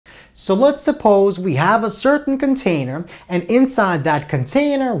So let's suppose we have a certain container, and inside that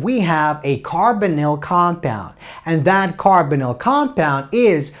container we have a carbonyl compound, and that carbonyl compound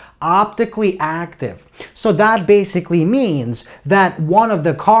is optically active. So that basically means that one of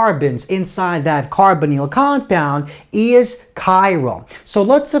the carbons inside that carbonyl compound is chiral. So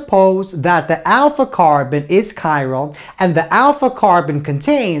let's suppose that the alpha carbon is chiral and the alpha carbon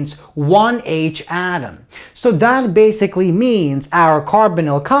contains one H atom. So that basically means our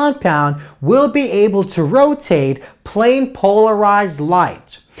carbonyl compound will be able to rotate plane polarized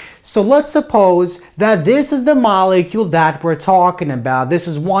light. So let's suppose that this is the molecule that we're talking about. This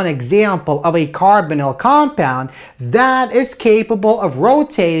is one example of a carbonyl compound that is capable of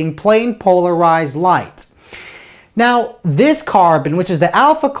rotating plane polarized light. Now, this carbon, which is the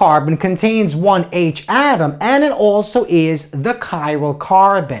alpha carbon, contains one H atom, and it also is the chiral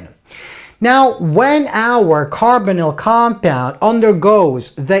carbon. Now, when our carbonyl compound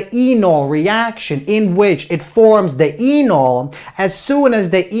undergoes the enol reaction in which it forms the enol, as soon as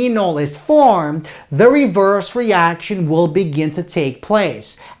the enol is formed, the reverse reaction will begin to take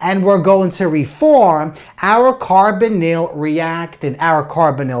place. And we're going to reform our carbonyl reactant, our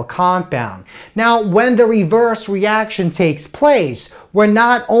carbonyl compound. Now, when the reverse reaction takes place, we're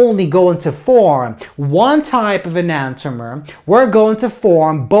not only going to form one type of enantiomer, we're going to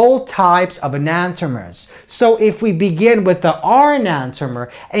form both types of enantiomers. So if we begin with the R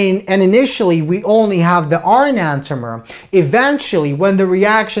enantiomer, and initially we only have the R enantiomer, eventually when the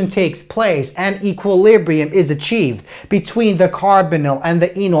reaction takes place and equilibrium is achieved between the carbonyl and the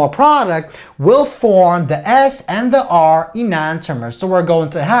enol product, we'll form the S and the R enantiomer. So we're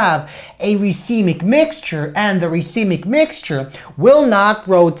going to have a racemic mixture, and the racemic mixture will not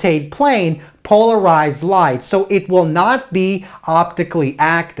rotate plane polarized light, so it will not be optically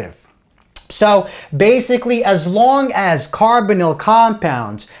active. So basically, as long as carbonyl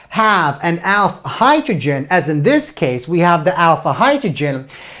compounds have an alpha hydrogen, as in this case we have the alpha hydrogen,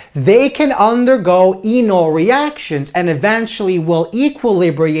 they can undergo enol reactions and eventually will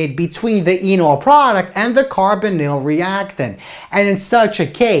equilibrate between the enol product and the carbonyl reactant. And in such a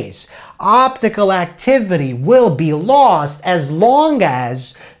case, optical activity will be lost as long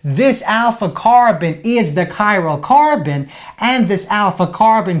as this alpha carbon is the chiral carbon and this alpha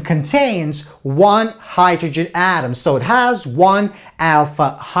carbon contains one hydrogen atom. So it has one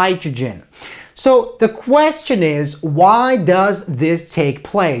alpha hydrogen. So the question is, why does this take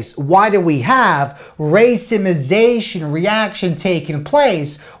place? Why do we have racemization reaction taking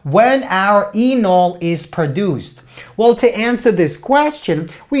place when our enol is produced? Well, to answer this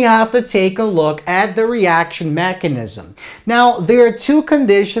question, we have to take a look at the reaction mechanism. Now, there are two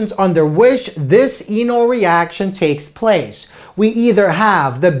conditions under which this enol reaction takes place. We either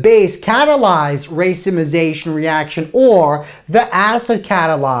have the base-catalyzed racemization reaction or the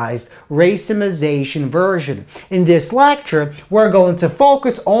acid-catalyzed racemization version. In this lecture, we're going to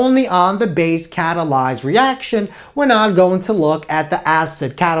focus only on the base-catalyzed reaction. We're not going to look at the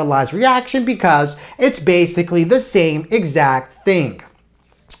acid-catalyzed reaction because it's basically the same exact thing.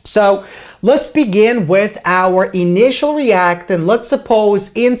 So let's begin with our initial reactant. Let's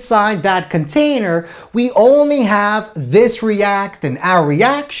suppose inside that container we only have this reactant. Our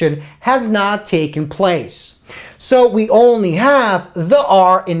reaction has not taken place. So we only have the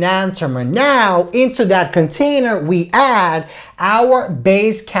R enantiomer. Now into that container we add our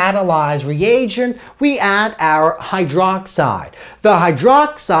base-catalyzed reagent, we add our hydroxide. The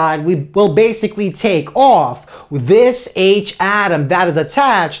hydroxide will basically take off this H atom that is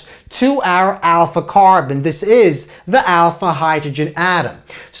attached to our alpha carbon. This is the alpha hydrogen atom.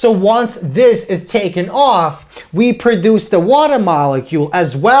 So once this is taken off, we produce the water molecule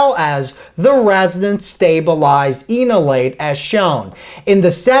as well as the resonance stabilized enolate as shown. In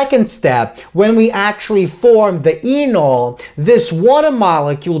the second step, when we actually form the enol, this water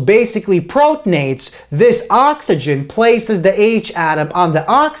molecule basically protonates this oxygen, places the H atom on the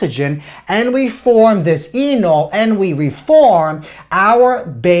oxygen, and we form this enol and we reform our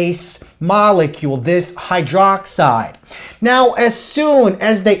base molecule, this hydroxide. Now, as soon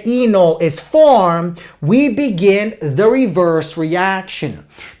as the enol is formed, we begin the reverse reaction.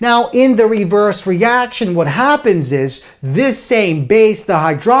 Now, in the reverse reaction, what happens is this same base, the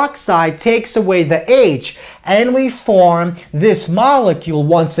hydroxide, takes away the H, and we form this molecule.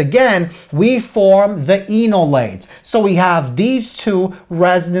 Once again, we form the enolate. So we have these two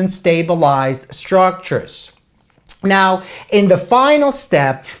resonance stabilized structures. Now, in the final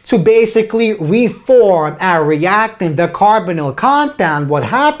step, to basically reform our reactant, the carbonyl compound, what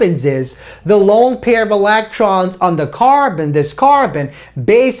happens is the lone pair of electrons on the carbon, this carbon,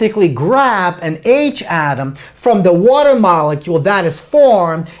 basically grab an H atom from the water molecule that is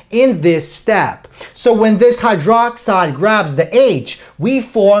formed in this step. So when this hydroxide grabs the H, we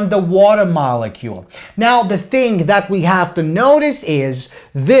form the water molecule. Now, the thing that we have to notice is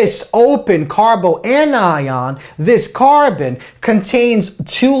this open carboanion, this carbon, contains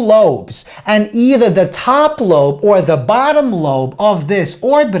two lobes, and either the top lobe or the bottom lobe of this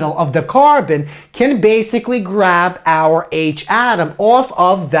orbital of the carbon can basically grab our H atom off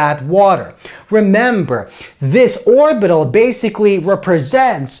of that water. Remember, this orbital basically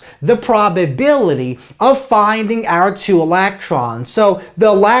represents the probability of finding our two electrons. So the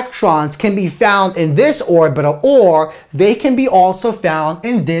electrons can be found in this orbital, or they can be also found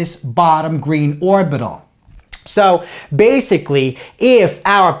in this bottom green orbital. So basically, if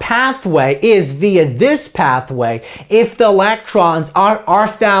our pathway is via this pathway, if the electrons are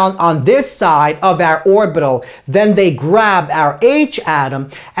found on this side of our orbital, then they grab our H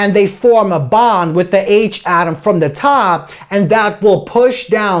atom and they form a bond with the H atom from the top, and that will push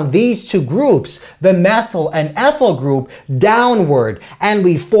down these two groups, the methyl and ethyl group, downward, and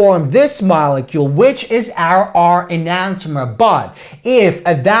we form this molecule, which is our R enantiomer. But if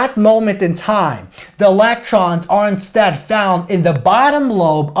at that moment in time, the electrons are instead found in the bottom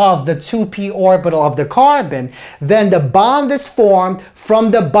lobe of the 2p orbital of the carbon, then the bond is formed from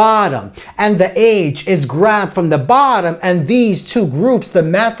the bottom, and the H is grabbed from the bottom, and these two groups, the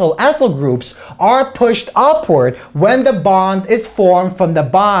methyl-ethyl groups, are pushed upward when the bond is formed from the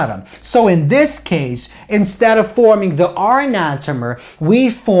bottom. So in this case, instead of forming the R enantiomer,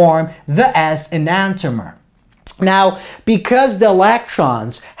 we form the S enantiomer. Now, because the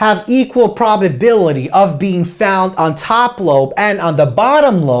electrons have equal probability of being found on top lobe and on the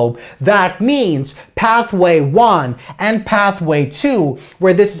bottom lobe, that means pathway 1 and pathway 2,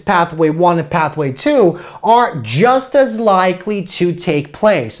 where this is pathway 1 and pathway 2, are just as likely to take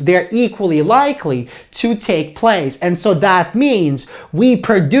place. They're equally likely to take place. And so that means we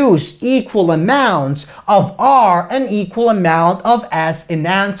produce equal amounts of R and equal amount of S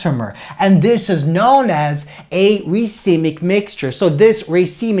enantiomer. And this is known as a racemic mixture. So this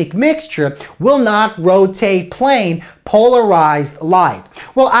racemic mixture will not rotate plane polarized light.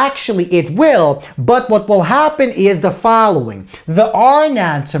 Well, actually it will, but what will happen is the following. The R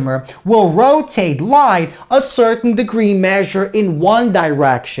enantiomer will rotate light a certain degree measure in one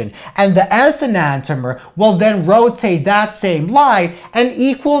direction, and the S enantiomer will then rotate that same light an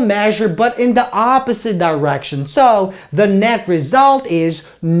equal measure but in the opposite direction. So the net result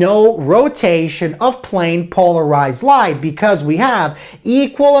is no rotation of plane polarized light, because we have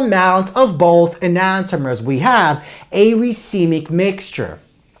equal amounts of both enantiomers. We have a racemic mixture.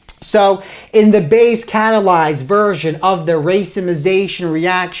 So in the base-catalyzed version of the racemization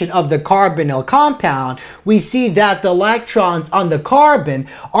reaction of the carbonyl compound, we see that the electrons on the carbon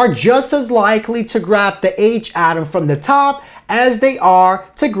are just as likely to grab the H atom from the top as they are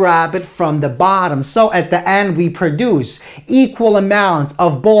to grab it from the bottom. So at the end, we produce equal amounts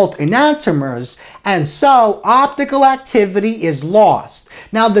of both enantiomers, and so optical activity is lost.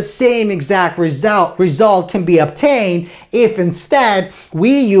 Now, the same exact result can be obtained if instead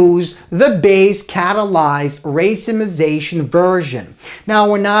we use the base-catalyzed racemization version. Now,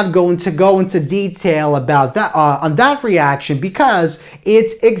 we're not going to go into detail about that on that reaction, because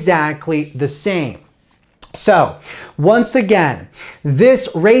it's exactly the same. So, once again, this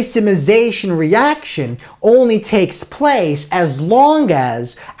racemization reaction only takes place as long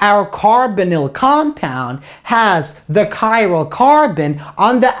as our carbonyl compound has the chiral carbon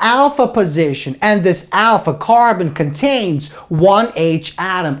on the alpha position, and this alpha carbon contains one H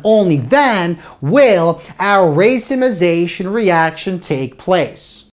atom. Only then will our racemization reaction take place.